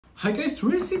Hi guys, to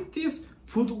receive this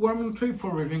food warming tray for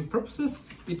reviewing purposes,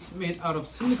 it's made out of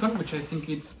silicone, which I think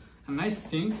it's a nice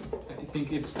thing. I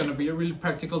think it's gonna be really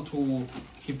practical to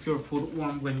keep your food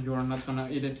warm when you're not gonna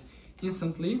eat it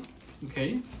instantly.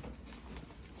 Okay,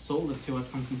 so let's see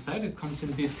what comes inside. It comes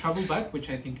in this travel bag,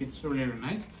 which I think it's really, really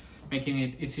nice, making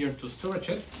it easier to storage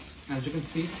it. As you can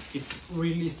see, it's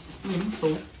really slim,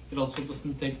 so it also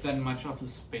doesn't take that much of the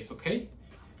space. Okay,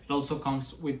 it also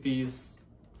comes with these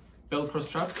Velcro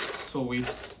straps, so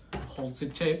it holds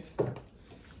its shape,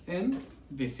 and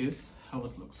this is how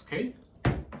it looks. Okay,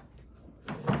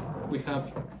 we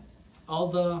have all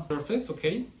the surface.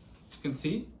 Okay, as you can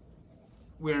see,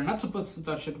 we are not supposed to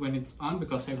touch it when it's on,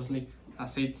 because obviously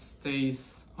as it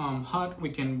stays hot, we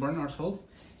can burn ourselves.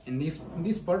 In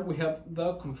this part we have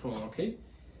the controller. Okay,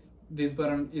 this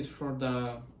button is for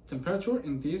the temperature,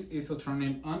 and this is to turn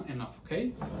it on and off.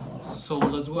 Okay, so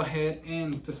let's go ahead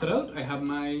and test it out. I have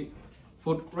my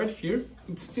food right here.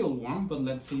 It's still warm, but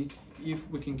let's see if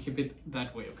we can keep it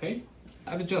that way. Okay,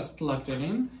 I've just plugged it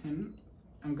in and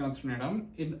I'm gonna turn it on.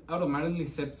 It automatically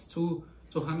sets to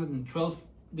 212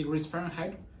 degrees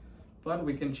Fahrenheit, but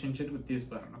we can change it with this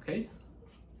button. Okay,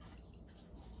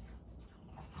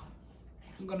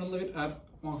 I'm gonna leave it at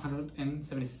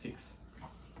 176.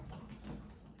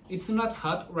 It's not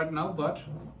hot right now, but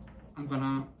I'm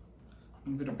gonna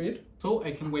move it a bit so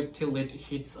I can wait till it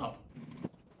heats up.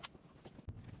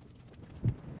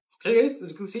 Okay guys, as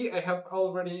you can see, I have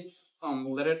already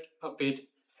let it a bit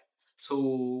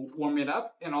to warm it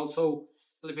up, and also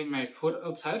leaving my food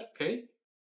outside. Okay,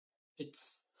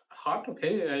 it's hot.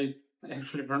 Okay, I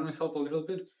actually burned myself a little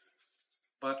bit,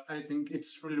 but I think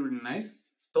it's really, really nice.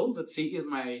 So let's see if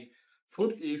my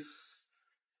food is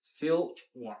still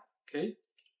warm. Okay,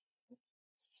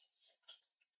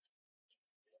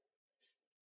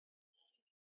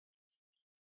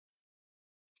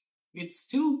 it's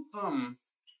still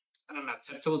at an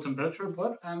acceptable temperature,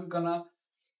 but I'm gonna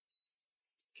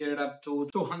get it up to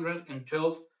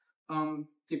 212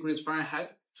 degrees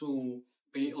Fahrenheit to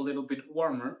be a little bit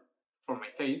warmer for my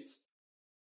tastes.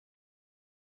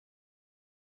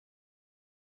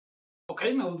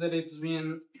 Okay, now that it's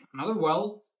been another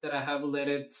while that I have let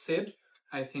it sit,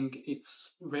 I think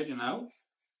it's ready now.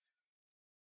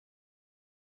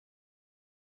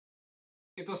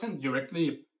 It doesn't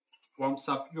directly warms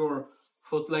up your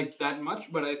food like that much,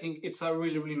 but I think it's a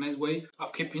really, really nice way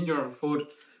of keeping your food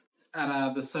at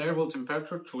a desirable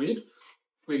temperature to eat,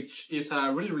 which is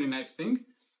a really, really nice thing.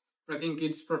 I think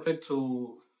it's perfect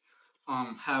to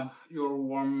have your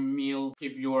warm meal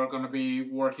if you are going to be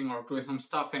working or doing some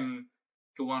stuff and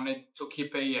you want it to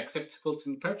keep a acceptable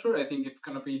temperature. I think it's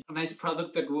going to be a nice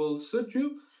product that will suit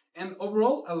you, and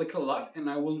overall I like it a lot, and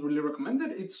I will really recommend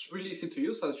it. It's really easy to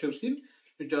use. As you've seen,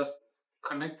 you just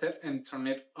connect it and turn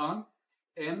it on,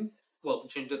 and well,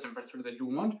 change the temperature that you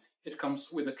want. It comes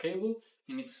with a cable,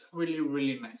 and it's really,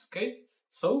 really nice. Okay,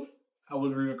 so I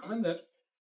will really recommend that.